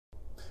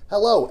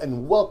Hello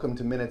and welcome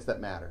to Minutes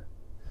That Matter.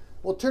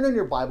 Well, turn in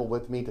your Bible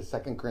with me to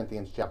 2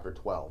 Corinthians chapter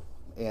 12.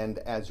 And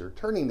as you're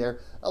turning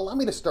there, allow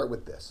me to start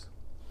with this.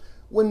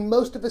 When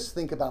most of us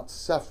think about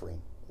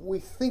suffering, we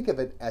think of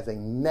it as a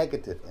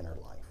negative in our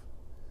life.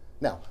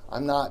 Now,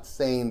 I'm not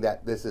saying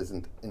that this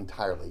isn't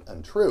entirely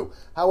untrue.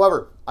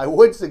 However, I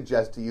would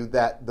suggest to you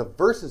that the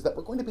verses that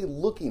we're going to be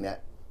looking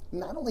at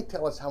not only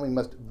tell us how we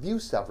must view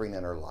suffering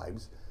in our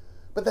lives,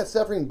 but that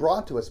suffering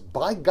brought to us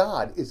by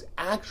God is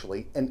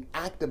actually an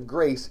act of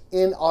grace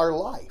in our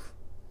life.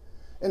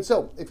 And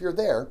so, if you're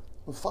there,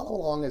 follow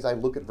along as I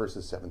look at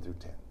verses 7 through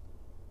 10.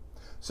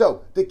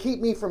 So, to keep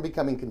me from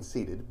becoming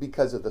conceited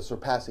because of the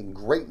surpassing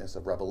greatness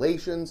of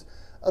revelations,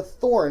 a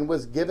thorn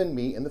was given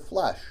me in the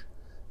flesh,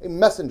 a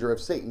messenger of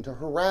Satan to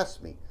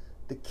harass me,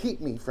 to keep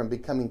me from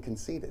becoming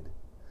conceited.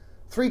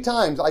 3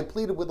 times I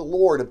pleaded with the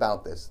Lord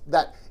about this,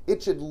 that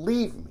it should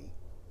leave me.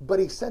 But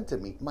he said to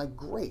me, "My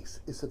grace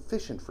is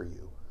sufficient for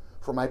you,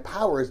 for my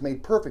power is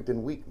made perfect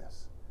in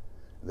weakness.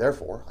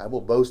 Therefore, I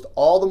will boast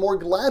all the more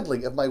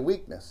gladly of my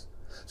weakness,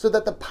 so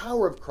that the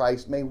power of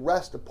Christ may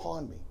rest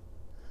upon me.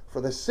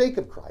 For the sake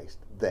of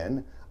Christ,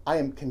 then, I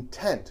am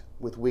content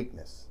with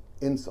weakness,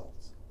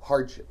 insults,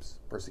 hardships,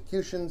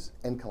 persecutions,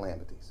 and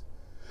calamities.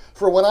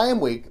 For when I am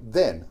weak,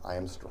 then I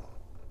am strong."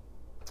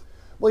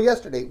 Well,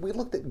 yesterday, we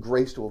looked at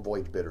grace to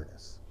avoid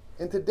bitterness.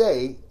 And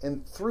today,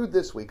 and through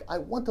this week, I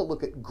want to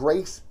look at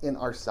grace in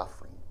our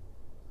suffering.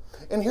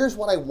 And here's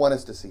what I want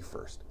us to see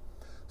first.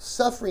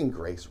 Suffering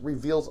grace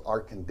reveals our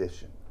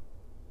condition.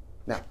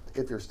 Now,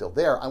 if you're still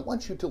there, I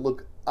want you to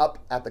look up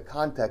at the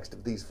context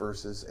of these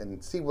verses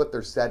and see what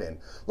they're set in.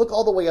 Look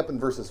all the way up in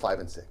verses 5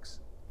 and 6.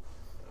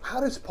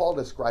 How does Paul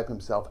describe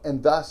himself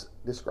and thus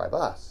describe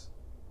us?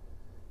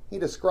 He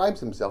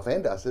describes himself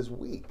and us as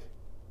weak.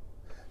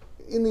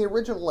 In the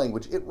original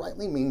language, it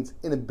rightly means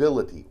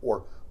inability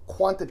or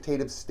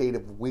quantitative state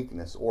of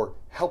weakness or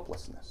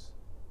helplessness.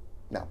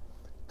 Now,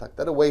 tuck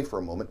that away for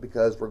a moment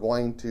because we're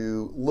going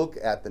to look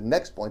at the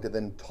next point and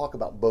then talk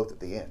about both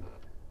at the end.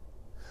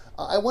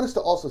 I want us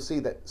to also see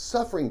that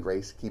suffering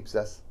grace keeps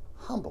us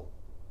humble.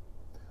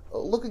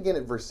 Look again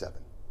at verse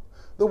 7.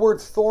 The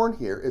word thorn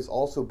here is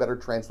also better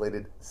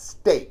translated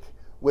stake,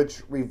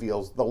 which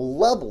reveals the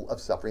level of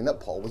suffering that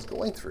Paul was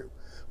going through.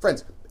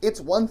 Friends,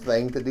 it's one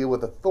thing to deal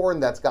with a thorn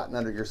that's gotten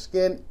under your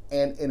skin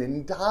and an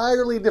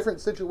entirely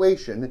different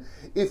situation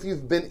if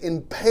you've been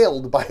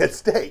impaled by a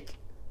stake.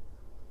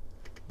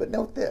 But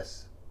note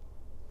this.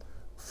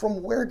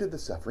 From where did the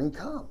suffering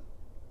come?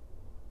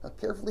 Now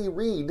carefully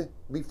read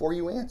before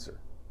you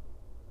answer.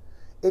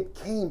 It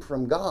came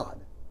from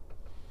God.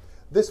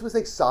 This was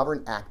a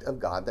sovereign act of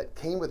God that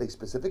came with a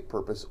specific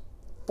purpose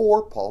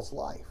for Paul's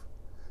life.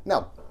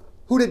 Now,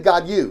 who did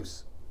God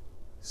use?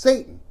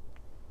 Satan.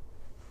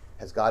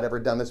 Has God ever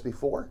done this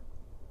before?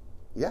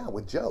 Yeah,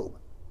 with Job.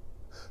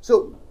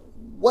 So,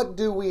 what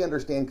do we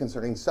understand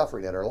concerning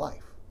suffering in our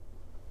life?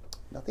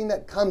 Nothing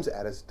that comes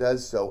at us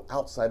does so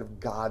outside of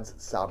God's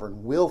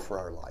sovereign will for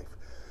our life.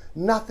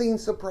 Nothing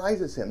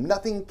surprises him.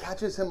 Nothing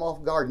catches him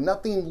off guard.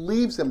 Nothing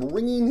leaves him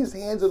wringing his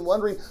hands and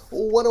wondering,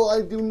 what do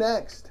I do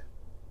next?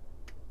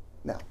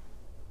 Now,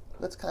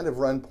 let's kind of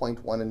run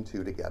point 1 and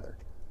 2 together.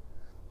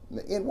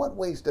 In what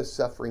ways does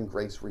suffering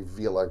grace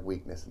reveal our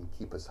weakness and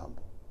keep us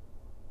humble?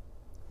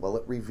 Well,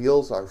 it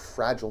reveals our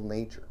fragile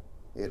nature.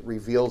 It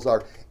reveals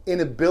our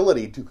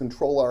inability to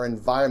control our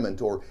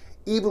environment or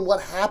even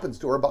what happens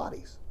to our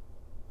bodies.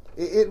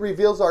 It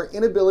reveals our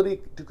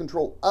inability to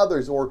control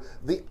others or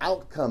the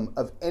outcome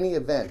of any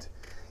event.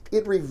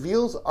 It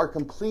reveals our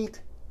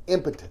complete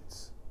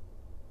impotence.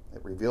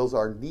 It reveals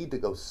our need to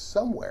go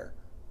somewhere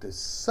to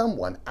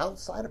someone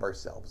outside of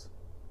ourselves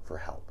for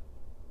help.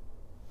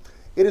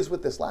 It is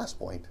with this last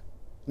point,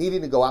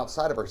 needing to go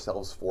outside of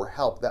ourselves for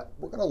help, that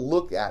we're going to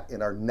look at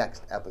in our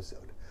next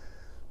episode.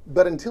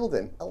 But until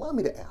then, allow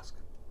me to ask,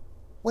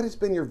 what has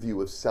been your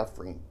view of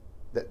suffering,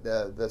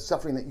 the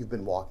suffering that you've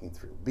been walking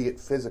through, be it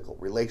physical,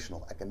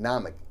 relational,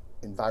 economic,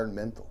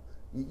 environmental,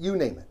 you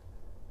name it?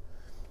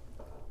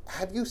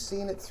 Have you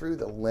seen it through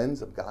the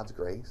lens of God's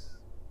grace?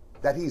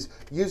 That he's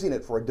using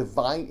it for a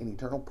divine and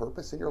eternal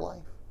purpose in your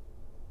life?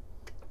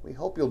 We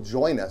hope you'll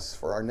join us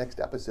for our next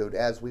episode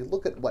as we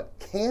look at what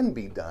can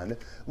be done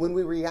when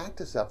we react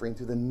to suffering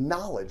through the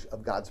knowledge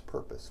of God's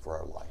purpose for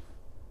our life.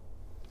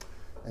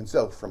 And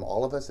so, from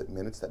all of us at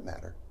Minutes That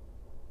Matter,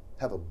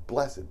 have a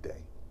blessed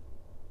day.